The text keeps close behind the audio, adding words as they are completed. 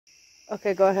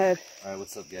Okay, go ahead. All right,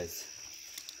 what's up, guys?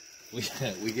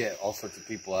 We get all sorts of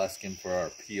people asking for our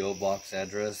P.O. box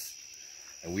address,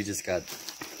 and we just got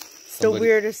the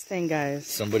weirdest thing, guys.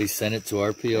 Somebody sent it to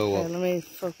our P.O. Okay, let me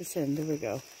focus in. There we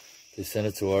go. They sent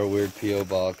it to our weird P.O.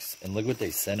 box, and look what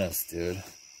they sent us, dude.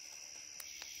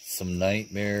 Some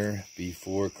Nightmare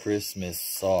Before Christmas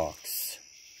socks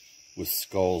with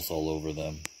skulls all over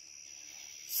them.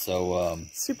 So,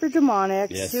 super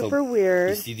demonic, yeah, super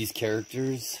weird. You see these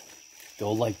characters?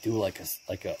 They'll like do like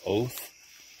a oath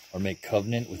or make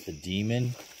covenant with the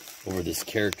demon over this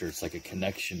character. It's like a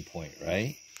connection point,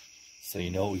 right? So you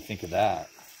know what we think of that.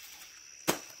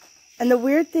 And the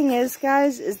weird thing is,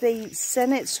 guys, is they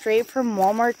sent it straight from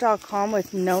Walmart.com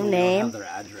with no name. They don't have their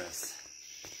address.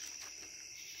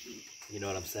 You know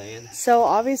what I'm saying? So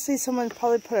obviously someone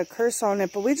probably put a curse on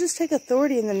it, but we just take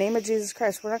authority in the name of Jesus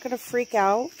Christ. We're not going to freak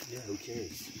out. Yeah, who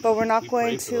cares? But we're not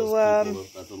going to...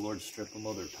 that the Lord strip them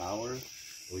of their power, and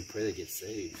we pray they get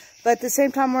saved. But at the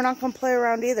same time, we're not going to play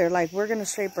around either. Like, we're going to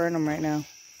straight burn them right now.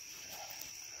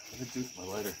 What did I do with my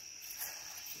lighter?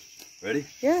 Ready?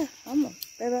 Yeah,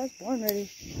 baby, I was born ready.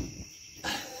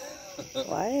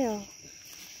 Wow.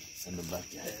 Send them back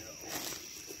to hell.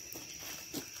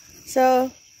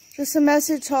 So... just a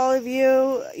message to all of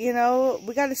you, you know,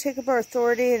 we got to take up our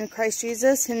authority in Christ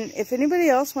Jesus. And if anybody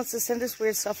else wants to send us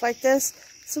weird stuff like this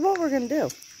is what we're going to do.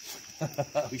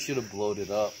 We should have blown it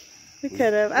up. We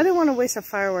could have. I didn't want to waste a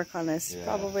firework on this. Yeah.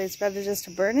 Probably it's better just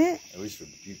to burn it. I wish to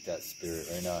rebuke that spirit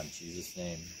right now in Jesus'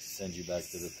 name. Send you back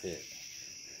to the pit.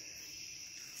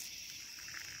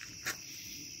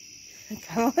 It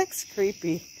kind of looks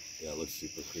creepy. Yeah, it looks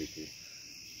super creepy.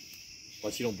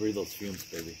 Watch you don't breathe those fumes,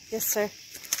 baby. Yes, sir.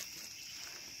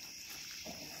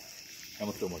 I'm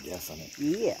gonna throw more gas on it.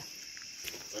 Yeah.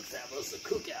 Let's have us a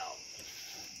cookout.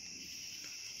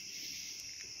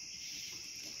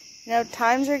 You know,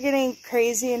 times are getting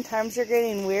crazy and times are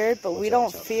getting weird, but we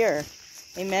don't fear.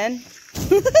 Amen?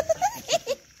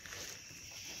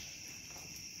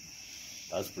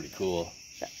 That's pretty cool.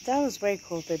 That was way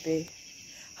cool, baby.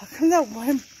 How come that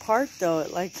one part, though,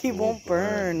 it won't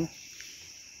burn?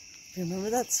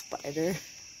 Remember that spider?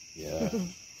 Yeah.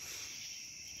 I'm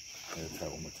gonna try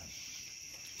it one more time.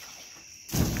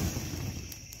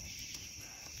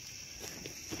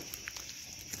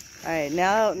 Alright,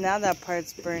 now that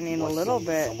part's burning a little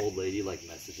bit. Some old lady like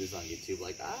messages on YouTube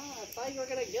like, I thought you were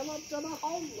gonna give up to the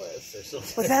homeless or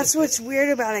something. But that's what's weird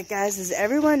about it, guys, is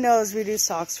everyone knows we do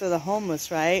socks for the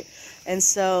homeless, right? And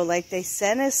so, like, they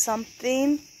sent us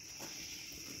something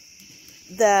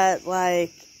that,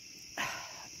 like,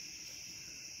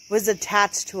 was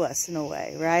attached to us in a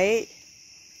way, right?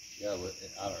 Yeah, but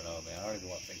I don't know, man. I don't even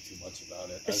want to think too much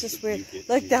about it. It's just weird.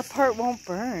 Like, that part won't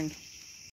burn.